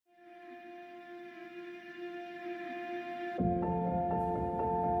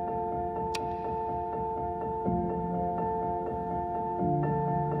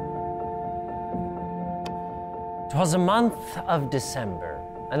'Twas a month of December,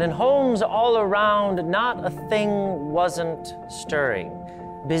 and in homes all around, not a thing wasn't stirring.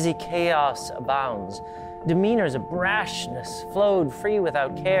 Busy chaos abounds. Demeanors of brashness flowed free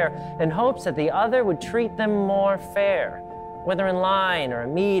without care, in hopes that the other would treat them more fair. Whether in line or a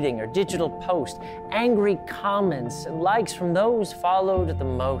meeting or digital post, angry comments and likes from those followed the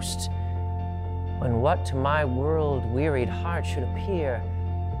most. When what to my world-wearied heart should appear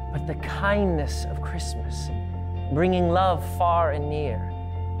but the kindness of Christmas, bringing love far and near.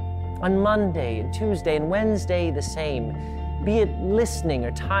 On Monday and Tuesday and Wednesday the same, be it listening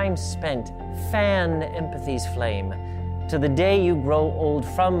or time spent, fan empathy's flame. To the day you grow old,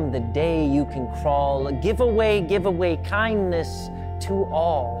 from the day you can crawl, give away kindness to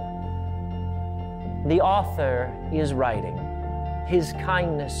all. The author is writing, his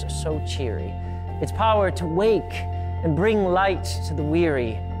kindness so cheery, its power to wake and bring light to the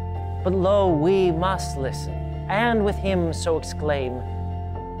weary. But lo, we must listen, and with him so exclaim,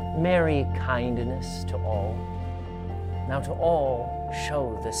 merry kindness to all. Now to all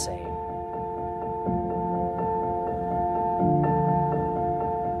show the same.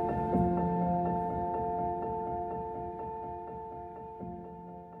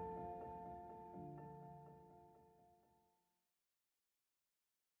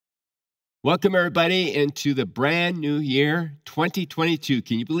 Welcome, everybody, into the brand new year, 2022.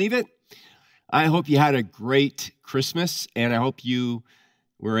 Can you believe it? I hope you had a great Christmas, and I hope you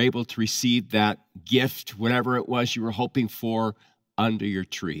were able to receive that gift, whatever it was you were hoping for, under your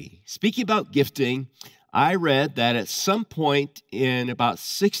tree. Speaking about gifting, I read that at some point in about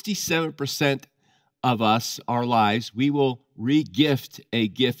 67% of us, our lives, we will re-gift a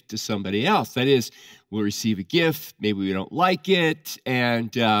gift to somebody else. That is, we'll receive a gift, maybe we don't like it,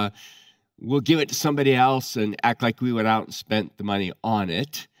 and we'll give it to somebody else and act like we went out and spent the money on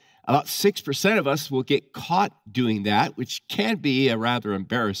it. About 6% of us will get caught doing that, which can be rather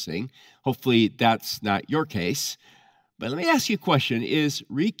embarrassing. Hopefully that's not your case. But let me ask you a question. Is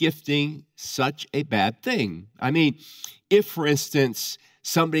regifting such a bad thing? I mean, if, for instance,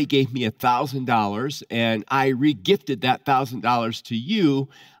 somebody gave me $1,000 and I regifted that $1,000 to you,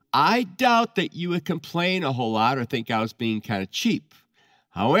 I doubt that you would complain a whole lot or think I was being kind of cheap.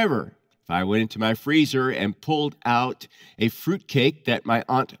 However, I went into my freezer and pulled out a fruitcake that my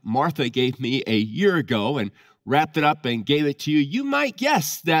Aunt Martha gave me a year ago and wrapped it up and gave it to you, you might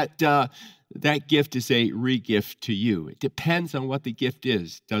guess that that gift is a re-gift to you. It depends on what the gift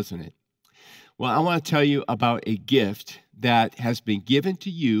is, doesn't it? Well, I want to tell you about a gift that has been given to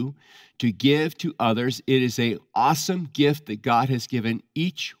you to give to others. It is an awesome gift that God has given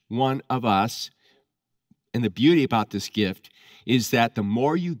each one of us. And the beauty about this gift is that the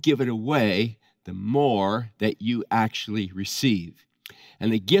more you give it away, the more that you actually receive.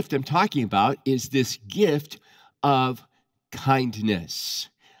 And the gift I'm talking about is this gift of kindness.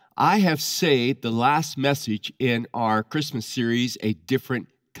 I have saved the last message in our Christmas series, A Different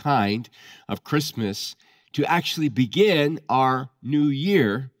Kind of Christmas, to actually begin our new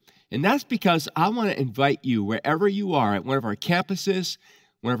year. And that's because I want to invite you, wherever you are, at one of our campuses,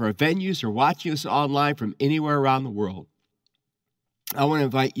 one of our venues, or watching us online from anywhere around the world, I want to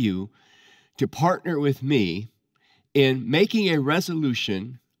invite you to partner with me in making a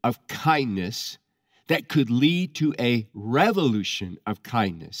resolution of kindness that could lead to a revolution of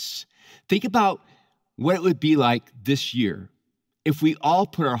kindness. Think about what it would be like this year if we all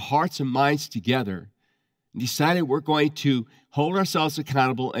put our hearts and minds together and decided we're going to hold ourselves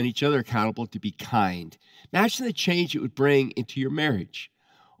accountable and each other accountable to be kind. Imagine the change it would bring into your marriage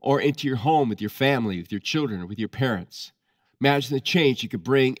or into your home with your family, with your children, or with your parents. Imagine the change you could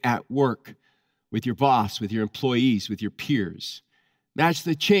bring at work with your boss, with your employees, with your peers. Imagine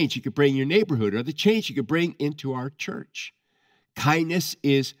the change you could bring in your neighborhood or the change you could bring into our church. Kindness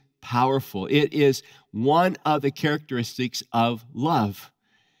is powerful. It is one of the characteristics of love.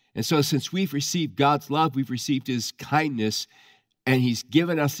 And so since we've received God's love, we've received his kindness, and he's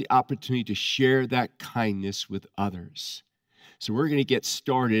given us the opportunity to share that kindness with others. So we're going to get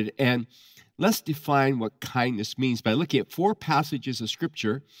started, and let's define what kindness means by looking at 4 passages of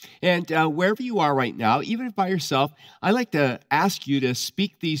Scripture. And wherever you are right now, even if by yourself, I'd like to ask you to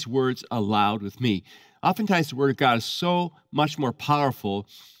speak these words aloud with me. Oftentimes, the Word of God is so much more powerful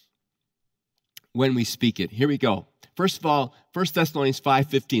when we speak it. Here we go. First of all, 1 Thessalonians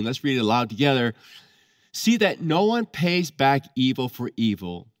 5:15. Let's read it aloud together. See that no one pays back evil for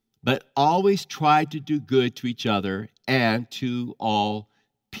evil, but always try to do good to each other and to all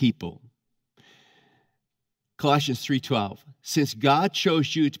people. Colossians 3:12, since God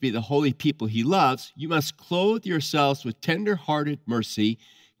chose you to be the holy people he loves, you must clothe yourselves with tender-hearted mercy,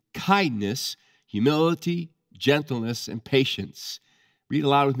 kindness, humility, gentleness, and patience. Read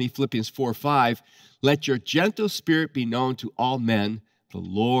aloud with me Philippians 4:5. Let your gentle spirit be known to all men. The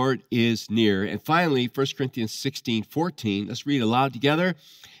Lord is near. And finally, 1 Corinthians 16:14. Let's read aloud together.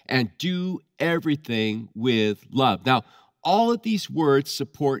 And do everything with love. Now, all of these words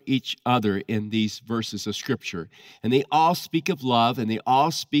support each other in these verses of Scripture. And they all speak of love, and they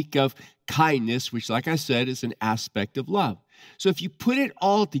all speak of kindness, which, like I said, is an aspect of love. So if you put it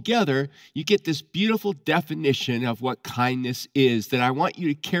all together, you get this beautiful definition of what kindness is that I want you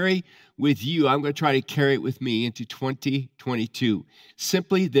to carry with you. I'm going to try to carry it with me into 2022.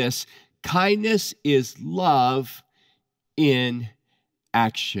 Simply this: kindness is love in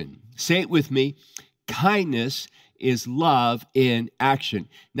action. Say it with me. Kindness is love in action.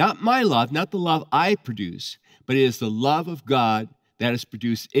 Not my love, not the love I produce, but it is the love of God that is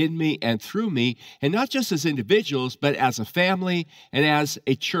produced in me and through me, and not just as individuals, but as a family and as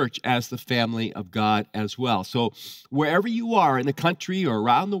a church, as the family of God as well. So wherever you are in the country or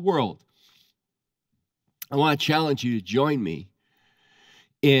around the world, I want to challenge you to join me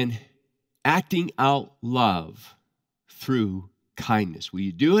in acting out love through kindness. Will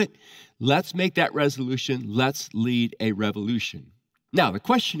you do it? Let's make that resolution. Let's lead a revolution. Now, the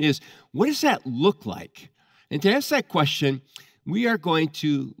question is, what does that look like? And to answer that question, we are going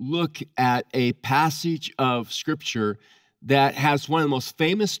to look at a passage of Scripture that has one of the most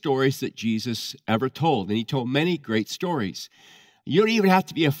famous stories that Jesus ever told. And he told many great stories. You don't even have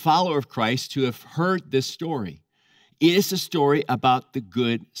to be a follower of Christ to have heard this story. It is a story about the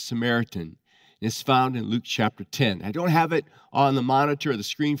Good Samaritan. It's found in Luke chapter 10. I don't have it on the monitor or the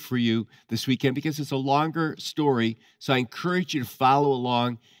screen for you this weekend because it's a longer story. So I encourage you to follow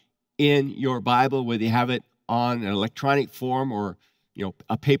along in your Bible, whether you have it on an electronic form or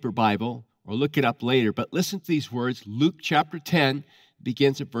a paper Bible, or look it up later. But listen to these words. Luke chapter 10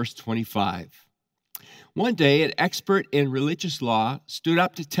 begins at verse 25. One day, an expert in religious law stood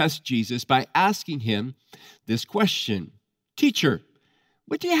up to test Jesus by asking him this question: Teacher,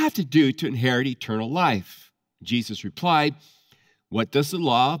 what do you have to do to inherit eternal life? Jesus replied, What does the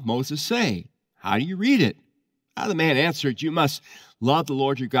law of Moses say? How do you read it? The man answered, You must love the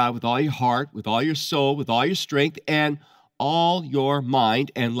Lord your God with all your heart, with all your soul, with all your strength, and all your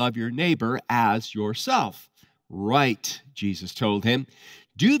mind, and love your neighbor as yourself. Right, Jesus told him.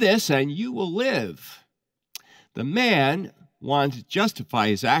 Do this and you will live. The man wanted to justify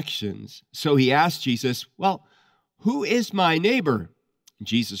his actions, so he asked Jesus, Well, who is my neighbor?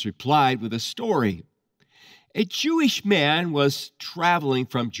 Jesus replied with a story. A Jewish man was traveling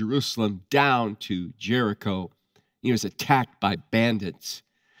from Jerusalem down to Jericho. He was attacked by bandits.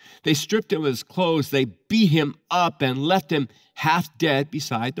 They stripped him of his clothes, they beat him up, and left him half dead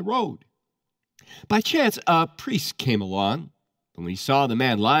beside the road. By chance, a priest came along, and when he saw the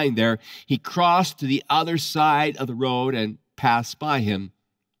man lying there, he crossed to the other side of the road and passed by him.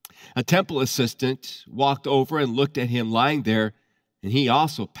 A temple assistant walked over and looked at him lying there, and he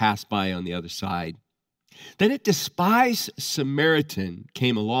also passed by on the other side. Then a despised Samaritan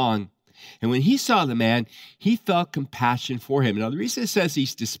came along, and when he saw the man, he felt compassion for him. Now, the reason it says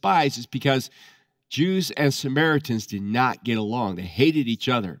he's despised is because Jews and Samaritans did not get along. They hated each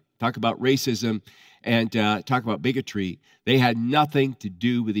other. Talk about racism and talk about bigotry. They had nothing to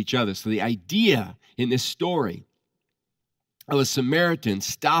do with each other. So the idea in this story of a Samaritan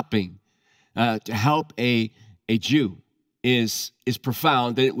stopping to help a Jew is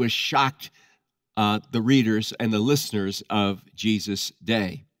profound, that it was shocked the readers and the listeners of Jesus'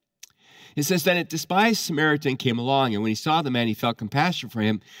 day. It says, Then a despised Samaritan came along, and when he saw the man, he felt compassion for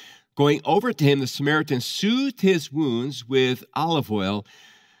him. Going over to him, the Samaritan soothed his wounds with olive oil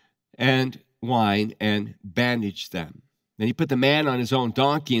and wine and bandaged them. Then he put the man on his own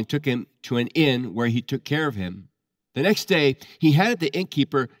donkey and took him to an inn where he took care of him. The next day, he handed the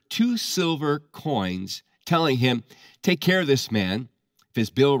innkeeper 2 silver coins, telling him, Take care of this man. If his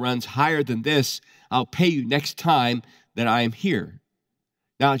bill runs higher than this, I'll pay you next time that I am here.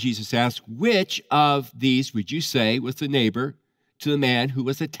 Now Jesus asked, Which of these would you say was the neighbor to the man who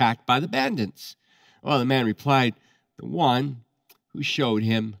was attacked by the bandits? Well, the man replied, The one who showed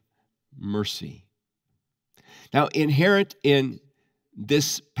him mercy. Now, inherent in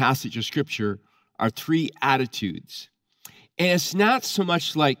this passage of Scripture are 3 attitudes. And it's not so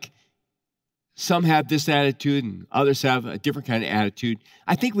much like some have this attitude and others have a different kind of attitude.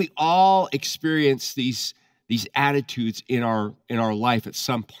 I think we all experience these attitudes in our life at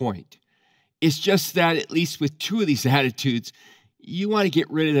some point. It's just that at least with 2 of these attitudes, you want to get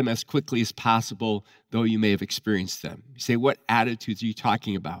rid of them as quickly as possible, though you may have experienced them. You say, what attitudes are you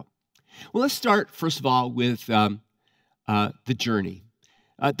talking about? Well, let's start, first of all, with the journey.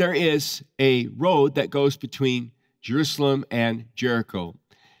 there is a road that goes between Jerusalem and Jericho.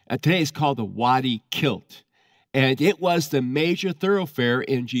 Today it's called the Wadi Kilt. And it was the major thoroughfare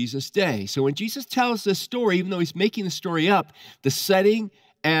in Jesus' day. So when Jesus tells this story, even though he's making the story up, the setting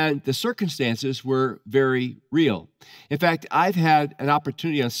and the circumstances were very real. In fact, I've had an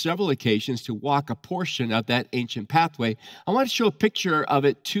opportunity on several occasions to walk a portion of that ancient pathway. I want to show a picture of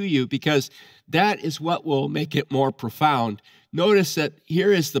it to you because that is what will make it more profound. Notice that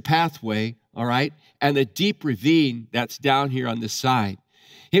here is the pathway, all right, and the deep ravine that's down here on this side.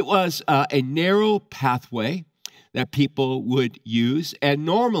 It was a narrow pathway that people would use, and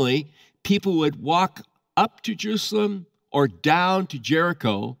normally people would walk up to Jerusalem or down to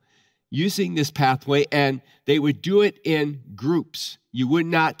Jericho using this pathway, and they would do it in groups. You would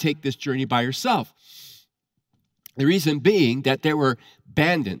not take this journey by yourself. The reason being that there were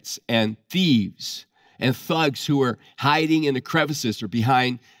bandits and thieves and thugs who were hiding in the crevices or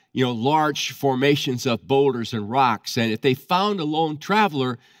behind, large formations of boulders and rocks. And if they found a lone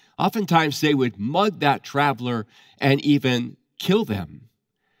traveler, oftentimes they would mug that traveler and even kill them.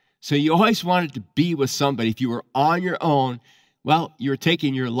 So you always wanted to be with somebody. If you were on your own, well, you were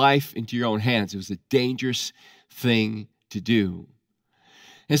taking your life into your own hands. It was a dangerous thing to do.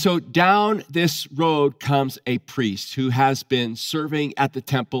 And so down this road comes a priest who has been serving at the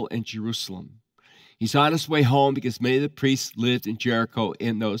temple in Jerusalem. He's on his way home because many of the priests lived in Jericho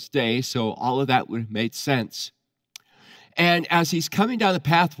in those days, so all of that would have made sense. And as he's coming down the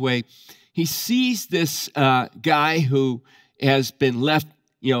pathway, he sees this guy who has been left,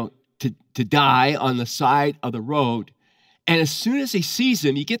 to die on the side of the road. And as soon as he sees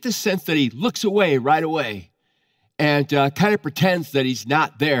him, you get the sense that he looks away right away and kind of pretends that he's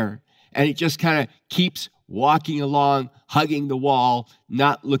not there. And he just kind of keeps walking along, hugging the wall,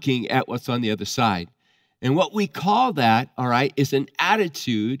 not looking at what's on the other side. And what we call that, all right, is an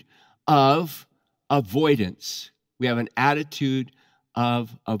attitude of avoidance. We have an attitude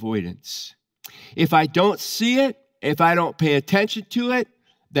of avoidance. If I don't see it, if I don't pay attention to it,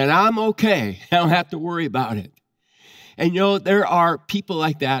 then I'm okay. I don't have to worry about it. And, there are people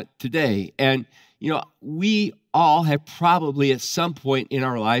like that today. And, we all have probably at some point in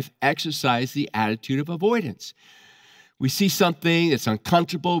our life exercised the attitude of avoidance. We see something that's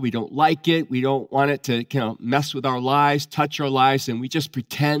uncomfortable. We don't like it. We don't want it to mess with our lives, touch our lives, and we just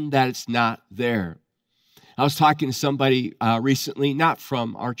pretend that it's not there. I was talking to somebody recently, not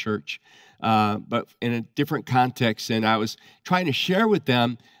from our church, but in a different context, and I was trying to share with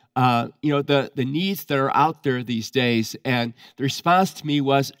them, the needs that are out there these days. And the response to me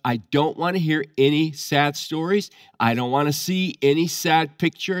was, I don't want to hear any sad stories. I don't want to see any sad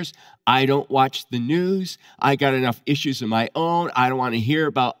pictures. I don't watch the news. I got enough issues of my own. I don't want to hear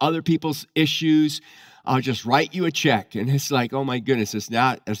about other people's issues. I'll just write you a check. And it's like, oh my goodness,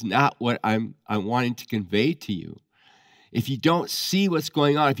 that's not what I'm wanting to convey to you. If you don't see what's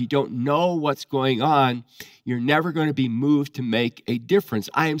going on, if you don't know what's going on, you're never going to be moved to make a difference.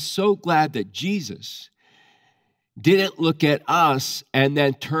 I am so glad that Jesus didn't look at us and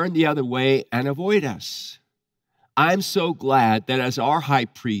then turn the other way and avoid us. I'm so glad that as our high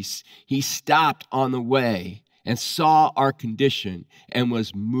priest, he stopped on the way and saw our condition and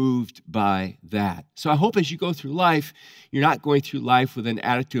was moved by that. So I hope as you go through life, you're not going through life with an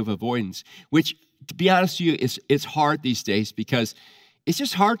attitude of avoidance, which, to be honest with you, it's hard these days because it's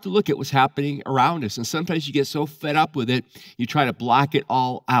just hard to look at what's happening around us. And sometimes you get so fed up with it, you try to block it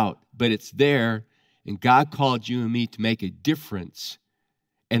all out. But it's there, and God called you and me to make a difference.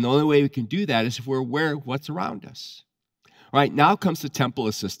 And the only way we can do that is if we're aware of what's around us. All right, now comes the temple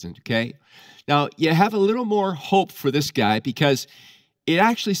assistant, okay? Now, you have a little more hope for this guy because it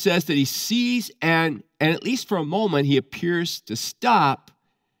actually says that he sees and at least for a moment, he appears to stop,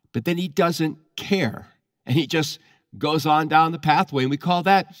 but then he doesn't care. And he just goes on down the pathway. And we call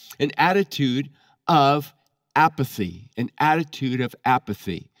that an attitude of apathy, an attitude of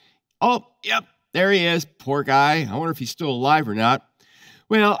apathy. Oh, yep, there he is, poor guy. I wonder if he's still alive or not.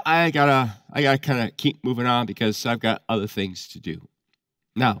 Well, I gotta kind of keep moving on because I've got other things to do.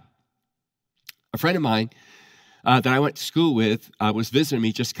 Now, a friend of mine that I went to school with was visiting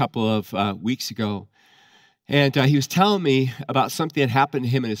me just a couple of weeks ago. And he was telling me about something that happened to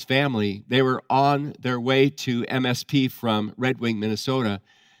him and his family. They were on their way to MSP from Red Wing, Minnesota,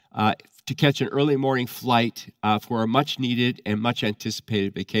 to catch an early morning flight for a much-needed and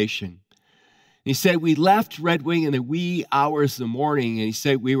much-anticipated vacation. And he said, we left Red Wing in the wee hours of the morning, and he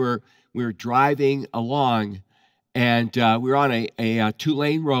said we were driving along, and we were on a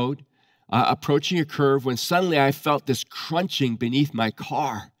two-lane road, approaching a curve, when suddenly I felt this crunching beneath my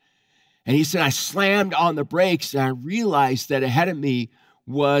car. And he said, I slammed on the brakes, and I realized that ahead of me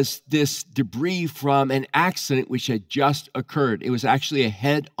was this debris from an accident which had just occurred. It was actually a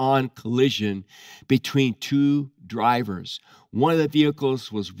head-on collision between two drivers. One of the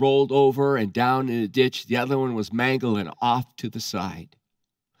vehicles was rolled over and down in a ditch. The other one was mangled and off to the side.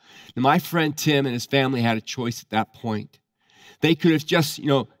 Now, my friend Tim and his family had a choice at that point. They could have just,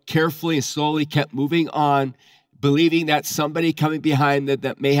 carefully and slowly kept moving on, believing that somebody coming behind them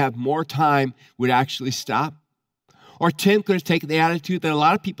that may have more time would actually stop. Or Tim could have taken the attitude that a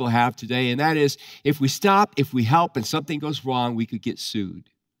lot of people have today, and that is, if we stop, if we help, and something goes wrong, we could get sued.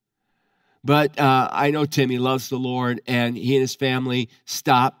 But I know Tim, he loves the Lord, and he and his family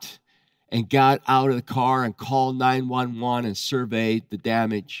stopped and got out of the car and called 911 and surveyed the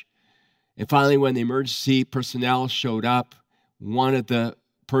damage. And finally, when the emergency personnel showed up, one of the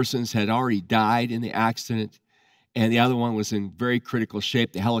persons had already died in the accident, and the other one was in very critical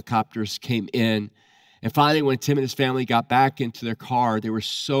shape. The helicopters came in. And finally, when Tim and his family got back into their car, they were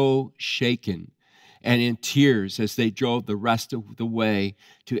so shaken and in tears as they drove the rest of the way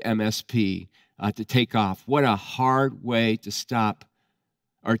to MSP to take off. What a hard way to stop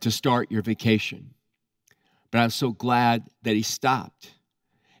or to start your vacation. But I'm so glad that he stopped.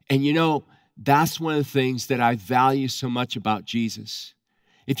 And that's one of the things that I value so much about Jesus.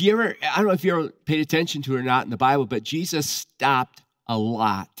 I don't know if you ever paid attention to it or not in the Bible, but Jesus stopped a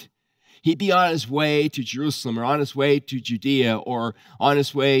lot. He'd be on his way to Jerusalem or on his way to Judea or on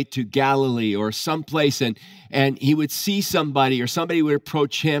his way to Galilee or someplace, and he would see somebody or somebody would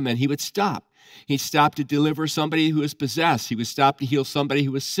approach him and he would stop. He'd stop to deliver somebody who was possessed. He would stop to heal somebody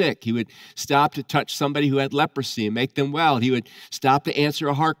who was sick. He would stop to touch somebody who had leprosy and make them well. He would stop to answer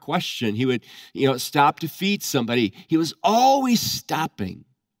a hard question. He would, stop to feed somebody. He was always stopping.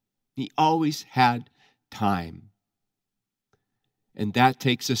 He always had time. And that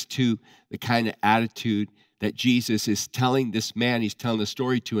takes us to the kind of attitude that Jesus is telling this man, he's telling the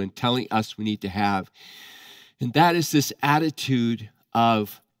story to and telling us we need to have. And that is this attitude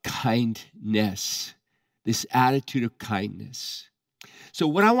of kindness, this attitude of kindness. So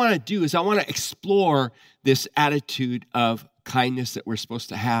what I want to do is I want to explore this attitude of kindness that we're supposed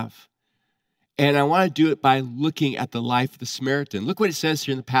to have. And I want to do it by looking at the life of the Samaritan. Look what it says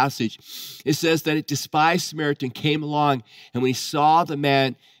here in the passage. It says that a despised Samaritan came along, and when he saw the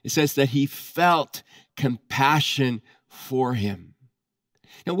man, it says that he felt compassion for him.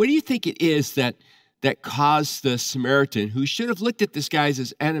 Now, what do you think it is that caused the Samaritan, who should have looked at this guy as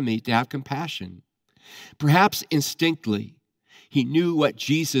his enemy, to have compassion? Perhaps instinctively, he knew what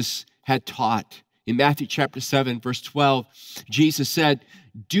Jesus had taught. In Matthew chapter 7, verse 12, Jesus said,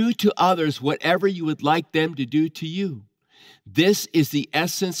 "Do to others whatever you would like them to do to you. This is the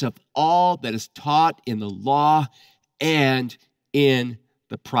essence of all that is taught in the law and in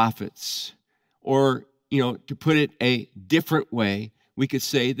the prophets." Or, to put it a different way, we could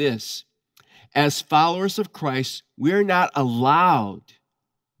say this: as followers of Christ, we're not allowed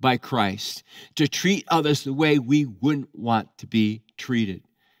by Christ to treat others the way we wouldn't want to be treated.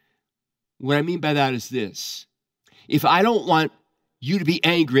 What I mean by that is this: if I don't want you to be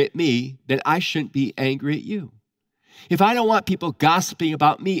angry at me, then I shouldn't be angry at you. If I don't want people gossiping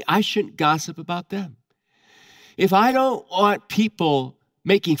about me, I shouldn't gossip about them. If I don't want people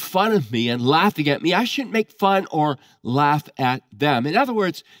making fun of me and laughing at me, I shouldn't make fun or laugh at them. In other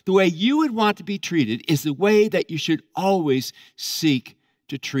words, the way you would want to be treated is the way that you should always seek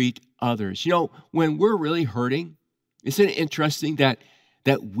to treat others. When we're really hurting, isn't it interesting that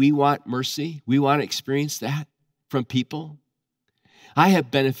we want mercy? We want to experience that from people. I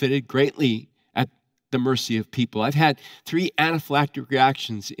have benefited greatly at the mercy of people. I've had 3 anaphylactic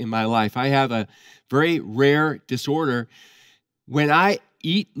reactions in my life. I have a very rare disorder. When I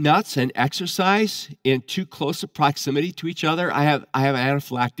eat nuts and exercise in too close a proximity to each other, I have an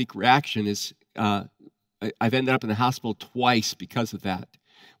anaphylactic reaction. I've ended up in the hospital twice because of that.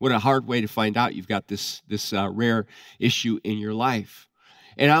 What a hard way to find out you've got this rare issue in your life.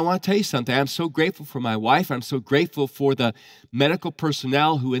 And I want to tell you something. I'm so grateful for my wife. I'm so grateful for the medical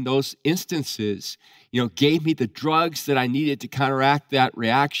personnel who in those instances, gave me the drugs that I needed to counteract that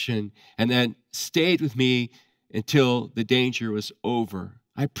reaction and then stayed with me until the danger was over.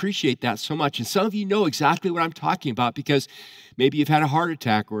 I appreciate that so much. And some of you know exactly what I'm talking about because maybe you've had a heart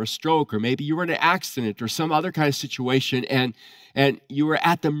attack or a stroke, or maybe you were in an accident or some other kind of situation, and you were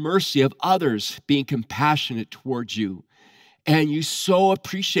at the mercy of others being compassionate towards you. And you so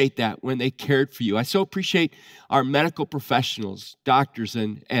appreciate that when they cared for you. I so appreciate our medical professionals, doctors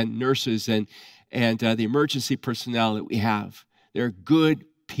and nurses and the emergency personnel that we have. They're good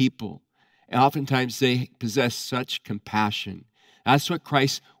people. And oftentimes they possess such compassion. That's what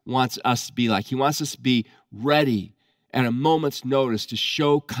Christ wants us to be like. He wants us to be ready at a moment's notice to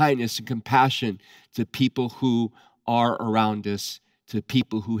show kindness and compassion to people who are around us, to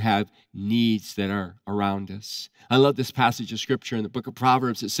people who have needs that are around us. I love this passage of scripture in the book of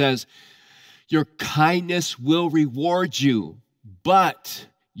Proverbs. It says, your kindness will reward you, but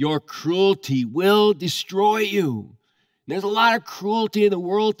your cruelty will destroy you. And there's a lot of cruelty in the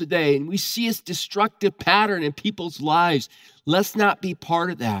world today, and we see its destructive pattern in people's lives. Let's not be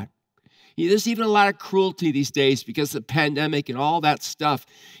part of that. There's even a lot of cruelty these days because of the pandemic and all that stuff.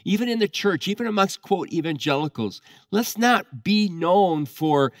 Even in the church, even amongst, quote, evangelicals. Let's not be known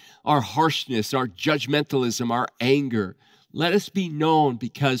for our harshness, our judgmentalism, our anger. Let us be known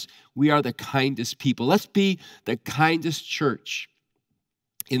because we are the kindest people. Let's be the kindest church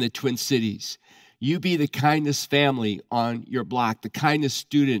in the Twin Cities. You be the kindest family on your block, the kindest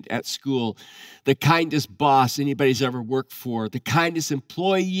student at school, the kindest boss anybody's ever worked for, the kindest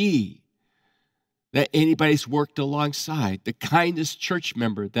employee that anybody's worked alongside, the kindest church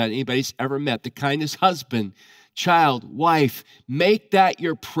member that anybody's ever met, the kindest husband, child, wife. Make that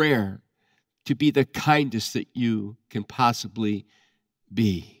your prayer, to be the kindest that you can possibly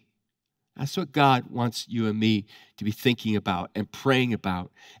be. That's what God wants you and me to be thinking about and praying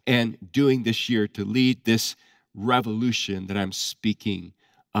about and doing this year to lead this revolution that I'm speaking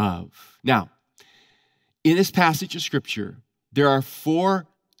of. Now, in this passage of scripture, there are 4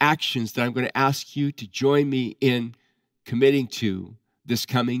 actions that I'm going to ask you to join me in committing to this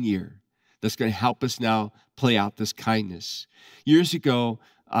coming year that's going to help us now play out this kindness. Years ago,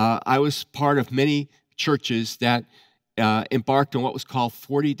 I was part of many churches that embarked on what was called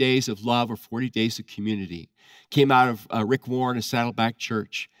 40 Days of Love or 40 Days of Community. Came out of Rick Warren, a Saddleback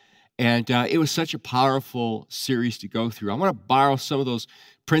Church. And it was such a powerful series to go through. I want to borrow some of those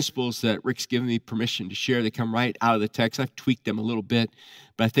principles that Rick's given me permission to share. They come right out of the text. I've tweaked them a little bit,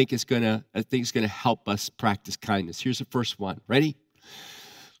 but I think it's going to help us practice kindness. Here's the first one. Ready?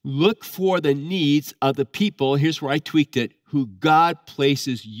 Look for the needs of the people. Here's where I tweaked it. Who God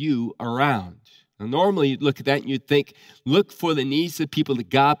places you around. Now, normally you'd look at that and you'd think, look for the needs of people that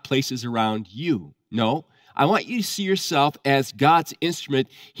God places around you. No, I want you to see yourself as God's instrument.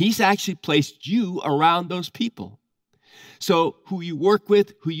 He's actually placed you around those people. So who you work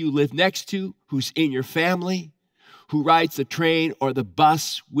with, who you live next to, who's in your family, who rides the train or the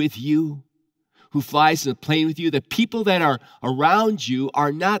bus with you, who flies in the plane with you, the people that are around you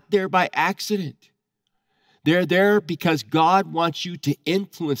are not there by accident. They're there because God wants you to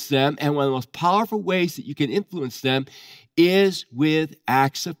influence them, and one of the most powerful ways that you can influence them is with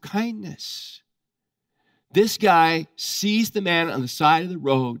acts of kindness. This guy sees the man on the side of the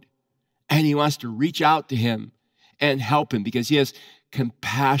road, and he wants to reach out to him and help him because he has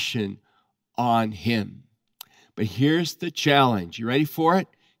compassion on him. But here's the challenge. You ready for it?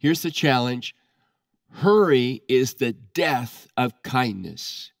 Here's the challenge. Hurry is the death of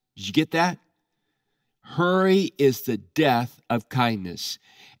kindness. Did you get that? Hurry is the death of kindness.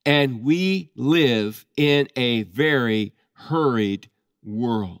 And we live in a very hurried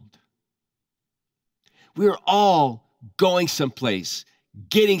world. We're all going someplace,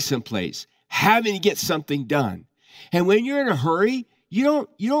 getting someplace, having to get something done. And when you're in a hurry, you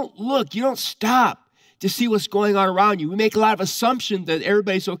don't look, you don't stop to see what's going on around you. We make a lot of assumptions that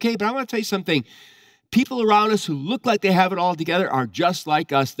everybody's okay, but I want to tell you something. People around us who look like they have it all together are just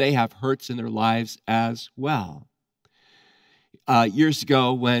like us. They have hurts in their lives as well. Years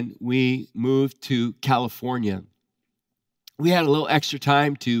ago, when we moved to California, we had a little extra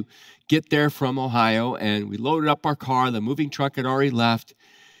time to get there from Ohio, and we loaded up our car. The moving truck had already left.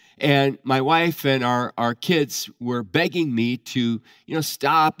 And my wife and our kids were begging me to,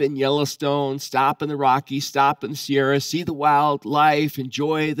 stop in Yellowstone, stop in the Rockies, stop in the Sierra, see the wildlife,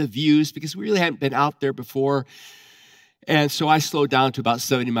 enjoy the views, because we really hadn't been out there before. And so I slowed down to about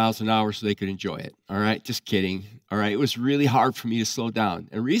 70 miles an hour so they could enjoy it. All right, just kidding. All right, it was really hard for me to slow down.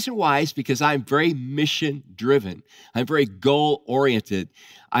 And the reason why is because I'm very mission driven. I'm very goal oriented.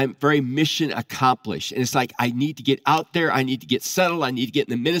 I'm very mission accomplished. And it's like, I need to get out there. I need to get settled. I need to get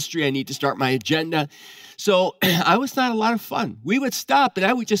in the ministry. I need to start my agenda. So I was not a lot of fun. We would stop and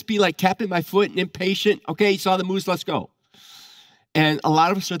I would just be like tapping my foot and impatient. Okay, you saw the moves, let's go. And a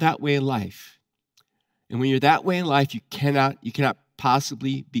lot of us are that way in life. And when you're that way in life, you cannot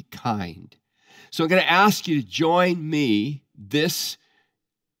possibly be kind. So I'm going to ask you to join me this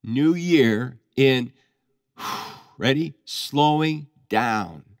new year in, ready? Slowing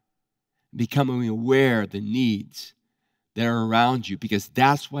down, becoming aware of the needs that are around you, because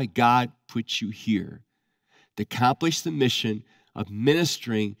that's why God put you here, to accomplish the mission of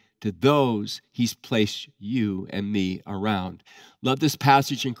ministering to those He's placed you and me around. Love this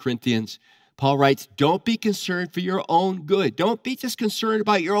passage in Corinthians. Paul writes, don't be concerned for your own good. Don't be just concerned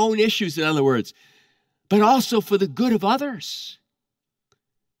about your own issues, in other words, but also for the good of others.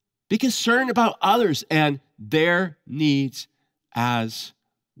 Be concerned about others and their needs as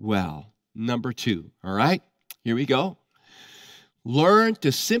well. Number 2, all right? Here we go. Learn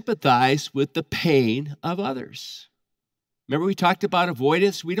to sympathize with the pain of others. Remember we talked about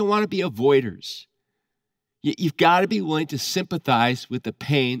avoidance? We don't want to be avoiders. You've got to be willing to sympathize with the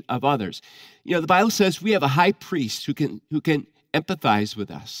pain of others. You know, the Bible says we have a high priest who can empathize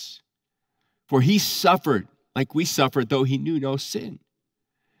with us. For he suffered like we suffered, though he knew no sin.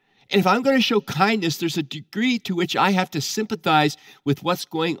 And if I'm going to show kindness, there's a degree to which I have to sympathize with what's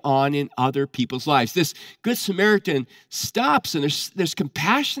going on in other people's lives. This Good Samaritan stops, and there's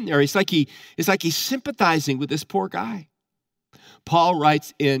compassion there. It's like he's sympathizing with this poor guy. Paul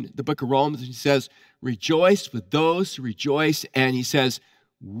writes in the book of Romans, he says, rejoice with those who rejoice, and he says,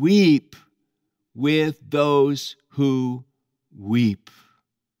 weep with those who weep.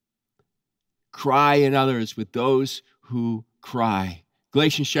 Cry in others with those who cry.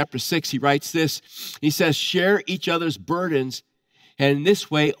 Galatians chapter 6, he writes this. He says, share each other's burdens, and in this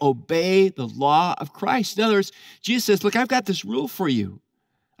way, obey the law of Christ. In other words, Jesus says, look, I've got this rule for you.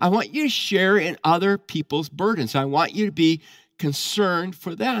 I want you to share in other people's burdens. I want you to be concerned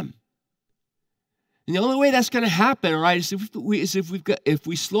for them. And the only way that's going to happen, all right, is if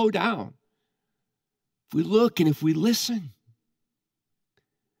we slow down, if we look, and if we listen.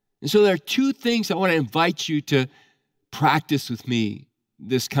 And so there are 2 things I want to invite you to practice with me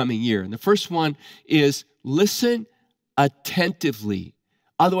this coming year. And the first one is listen attentively,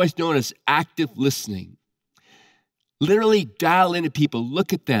 otherwise known as active listening. Literally dial into people,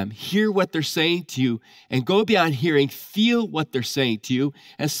 look at them, hear what they're saying to you, and go beyond hearing, feel what they're saying to you.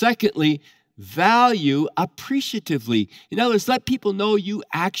 And secondly, value appreciatively. In other words, let people know you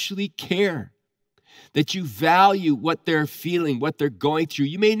actually care, that you value what they're feeling, what they're going through.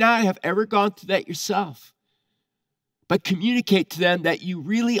 You may not have ever gone through that yourself, but communicate to them that you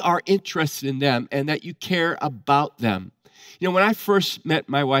really are interested in them and that you care about them. You know, when I first met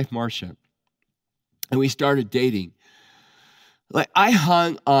my wife, Marcia, and we started dating, like I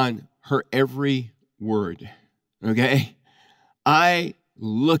hung on her every word, okay? I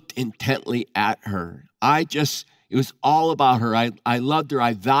looked intently at her. It was all about her. I loved her.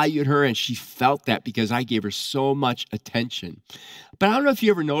 I valued her, and she felt that because I gave her so much attention. But I don't know if you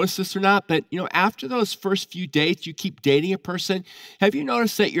ever noticed this or not, but you know, after those first few dates, you keep dating a person. Have you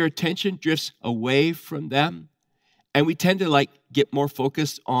noticed that your attention drifts away from them? And we tend to get more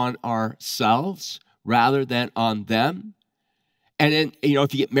focused on ourselves rather than on them. And then, you know,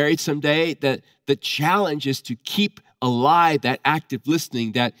 if you get married someday, the challenge is to keep alive that active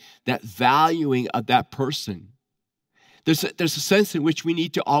listening, that valuing of that person. There's a sense in which we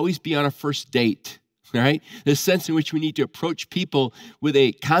need to always be on a first date, right? There's a sense in which we need to approach people with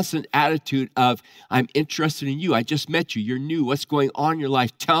a constant attitude of, I'm interested in you. I just met you. You're new. What's going on in your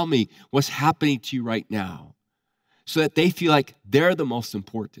life? Tell me what's happening to you right now, so that they feel like they're the most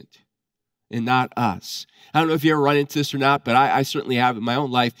important and not us. I don't know if you ever run into this or not, but I certainly have in my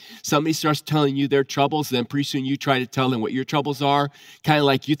own life. Somebody starts telling you their troubles, then pretty soon you try to tell them what your troubles are. Kind of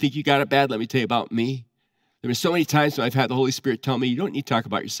like, you think you got it bad, let me tell you about me. There been so many times when I've had the Holy Spirit tell me, you don't need to talk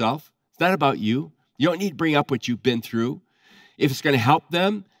about yourself. It's not about you. You don't need to bring up what you've been through. If it's going to help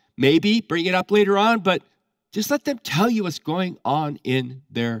them, maybe bring it up later on, but just let them tell you what's going on in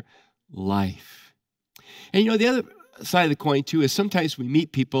their life. And you know, the other side of the coin too is sometimes we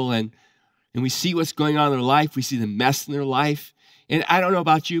meet people and we see what's going on in their life. We see the mess in their life. And I don't know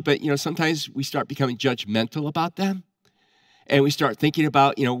about you, but you know, sometimes we start becoming judgmental about them. And we start thinking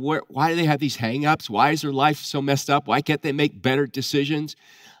about, you know, why do they have these hang-ups? Why is their life so messed up? Why can't they make better decisions?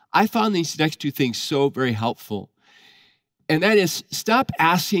 I found these next 2 things so very helpful. And that is, stop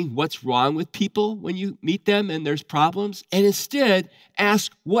asking what's wrong with people when you meet them and there's problems, and instead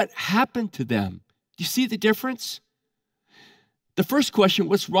ask what happened to them. Do you see the difference? The first question,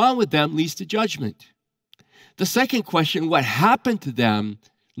 what's wrong with them, leads to judgment. The second question, what happened to them,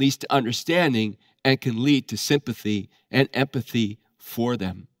 leads to understanding and can lead to sympathy and empathy for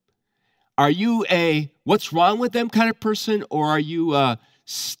them. Are you a what's wrong with them kind of person, or are you a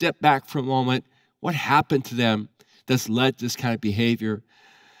step back for a moment? What happened to them that's led to this kind of behavior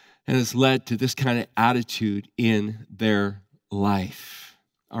and has led to this kind of attitude in their life?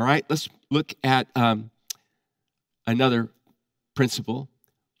 All right, let's look at another principle.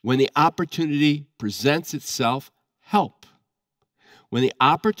 When the opportunity presents itself, help. When the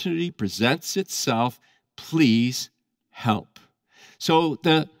opportunity presents itself, please help. So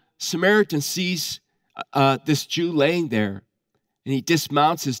the Samaritan sees this Jew laying there, and he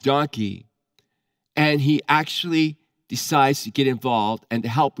dismounts his donkey, and he actually decides to get involved and to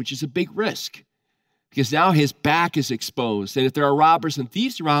help, which is a big risk because now his back is exposed. And if there are robbers and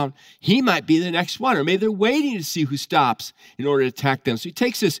thieves around, he might be the next one, or maybe they're waiting to see who stops in order to attack them. So he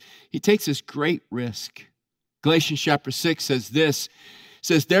takes this great risk. Galatians chapter 6 says this,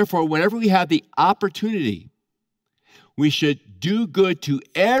 says, therefore, whenever we have the opportunity, we should do good to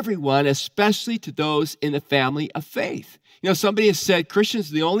everyone, especially to those in the family of faith. You know, somebody has said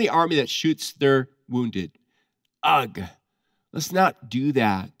Christians are the only army that shoots their wounded. Ugh, let's not do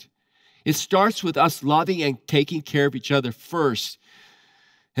that. It starts with us loving and taking care of each other first,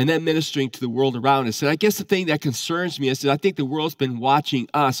 and then ministering to the world around us. And I guess the thing that concerns me is that I think the world's been watching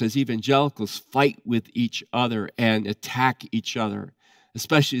us as evangelicals fight with each other and attack each other,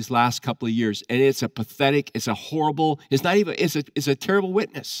 especially these last couple of years. And it's a pathetic, it's a horrible, it's a terrible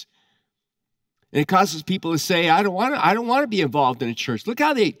witness. And it causes people to say, I don't want to be involved in a church. Look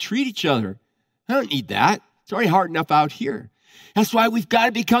how they treat each other. I don't need that. It's already hard enough out here. That's why we've got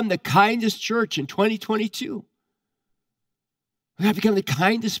to become the kindest church in 2022. We've got to become the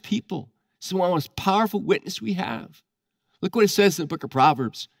kindest people. It's one of the most powerful witness we have. Look what it says in the book of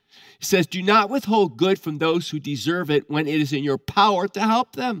Proverbs. It says, do not withhold good from those who deserve it when it is in your power to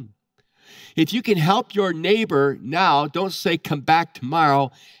help them. If you can help your neighbor now, don't say, come back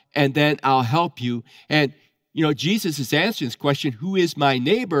tomorrow and then I'll help you. And, you know, Jesus is answering this question, who is my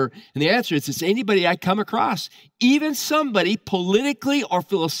neighbor? And the answer is, it's anybody I come across, even somebody politically or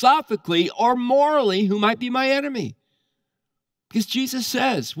philosophically or morally who might be my enemy. Because Jesus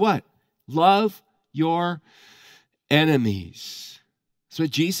says, what? Love your enemies. That's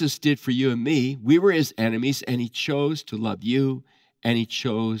what Jesus did for you and me. We were his enemies, and he chose to love you, and he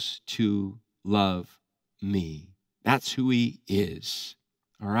chose to love me. That's who he is.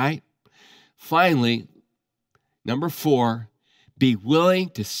 All right? Finally, number 4, be willing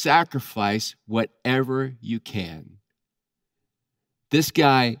to sacrifice whatever you can. This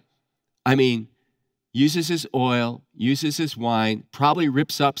guy, uses his oil, uses his wine, probably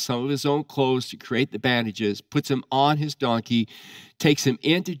rips up some of his own clothes to create the bandages, puts him on his donkey, takes him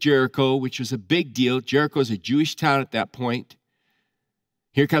into Jericho, which was a big deal. Jericho is a Jewish town at that point.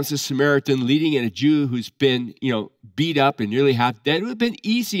 Here comes a Samaritan leading in a Jew who's been, beat up and nearly half dead. It would have been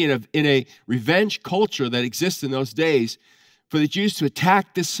easy in a revenge culture that exists in those days for the Jews to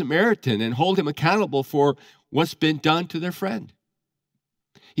attack this Samaritan and hold him accountable for what's been done to their friend.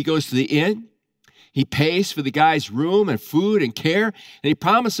 He goes to the inn. He pays for the guy's room and food and care, and he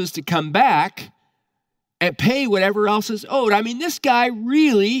promises to come back and pay whatever else is owed. This guy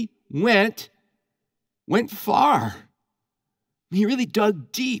really went far. He really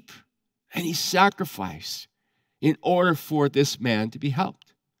dug deep, and he sacrificed in order for this man to be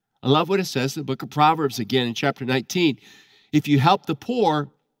helped. I love what it says in the book of Proverbs again in chapter 19. If you help the poor,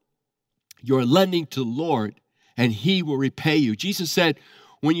 you're lending to the Lord, and he will repay you. Jesus said,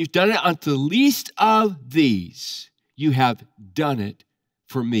 when you've done it unto the least of these, you have done it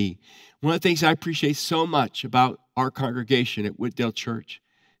for me. One of the things I appreciate so much about our congregation at Wooddale Church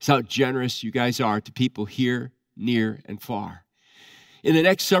is how generous you guys are to people here, near, and far. In the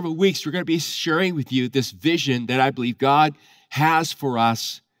next several weeks, we're going to be sharing with you this vision that I believe God has for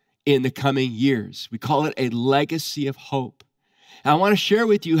us in the coming years. We call it a legacy of hope. And I want to share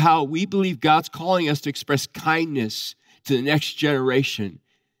with you how we believe God's calling us to express kindness to the next generation,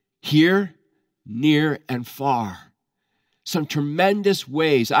 here, near, and far. Some tremendous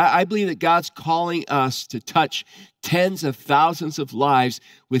ways. I believe that God's calling us to touch tens of thousands of lives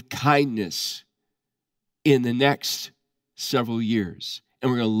with kindness in the next several years. And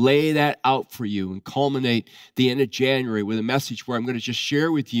we're going to lay that out for you and culminate the end of January with a message where I'm going to just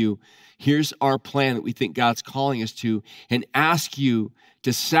share with you, here's our plan that we think God's calling us to, and ask you to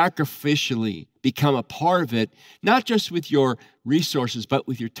sacrificially become a part of it, not just with your resources, but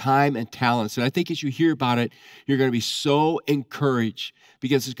with your time and talents. And I think as you hear about it, you're going to be so encouraged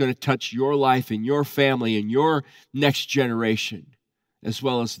because it's going to touch your life and your family and your next generation, as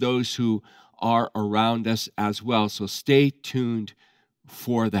well as those who are around us as well. So stay tuned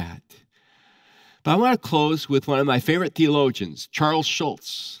for that. But I want to close with one of my favorite theologians, Charles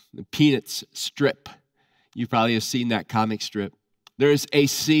Schulz, the Peanuts strip. You probably have seen that comic strip. There's a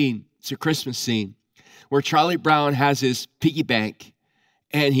scene, it's a Christmas scene, where Charlie Brown has his piggy bank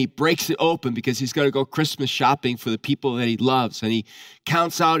and he breaks it open because he's going to go Christmas shopping for the people that he loves. And he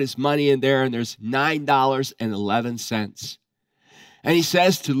counts out his money in there, and there's $9.11. And he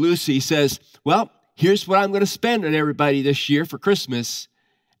says to Lucy, he says, well, here's what I'm going to spend on everybody this year for Christmas.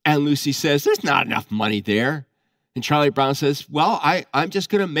 And Lucy says, there's not enough money there. And Charlie Brown says, well, I'm just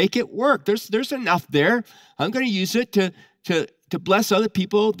going to make it work. There's enough there. I'm going to use it to bless other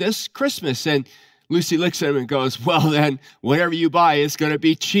people this Christmas. And Lucy looks at him and goes, well, then, whatever you buy is going to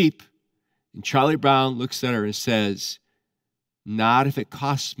be cheap. And Charlie Brown looks at her and says, not if it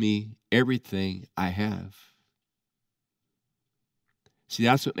costs me everything I have. See,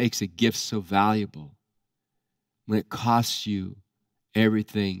 that's what makes a gift so valuable, when it costs you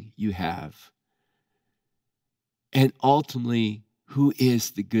everything you have. And ultimately, who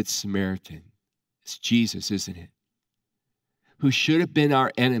is the Good Samaritan? It's Jesus, isn't it? Who should have been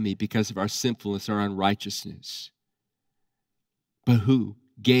our enemy because of our sinfulness, our unrighteousness, but who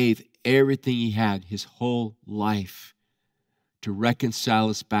gave everything he had, his whole life, to reconcile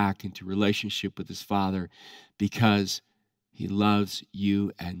us back into relationship with his Father, because he loves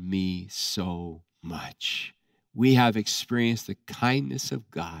you and me so much. We have experienced the kindness of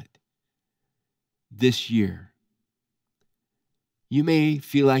God this year. You may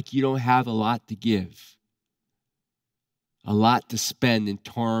feel like you don't have a lot to give, a lot to spend in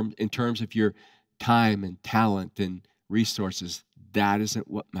terms of your time and talent and resources. That isn't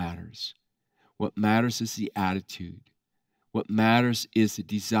what matters. What matters is the attitude. What matters is the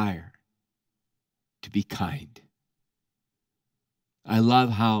desire to be kind. I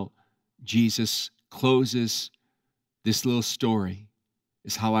love how Jesus closes this little story,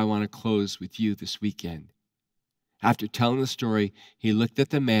 is how I want to close with you this weekend. After telling the story, he looked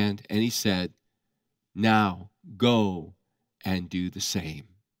at the man and he said, now go and do the same.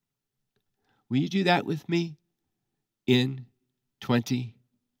 Will you do that with me in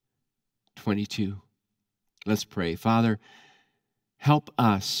 2022? Let's pray. Father, help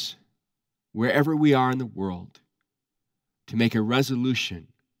us, wherever we are in the world, to make a resolution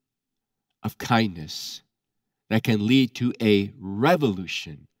of kindness that can lead to a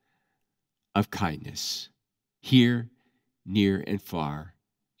revolution of kindness here, near, and far.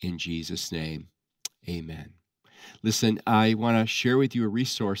 In Jesus' name, amen. Listen, I want to share with you a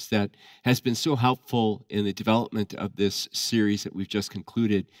resource that has been so helpful in the development of this series that we've just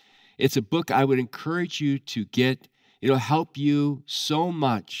concluded. It's a book I would encourage you to get. It'll help you so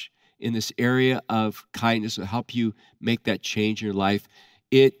much in this area of kindness. It'll help you make that change in your life.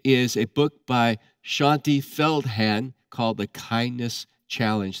 It is a book by Shaunti Feldhahn called The Kindness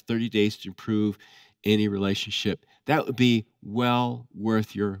Challenge, 30 Days to Improve Any Relationship. That would be well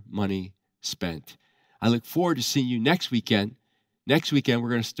worth your money spent. I look forward to seeing you next weekend. Next weekend, we're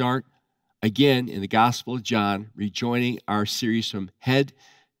going to start again in the Gospel of John, rejoining our series from head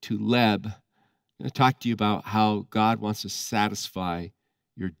to leb. I'm going to talk to you about how God wants to satisfy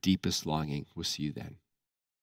your deepest longing. We'll see you then.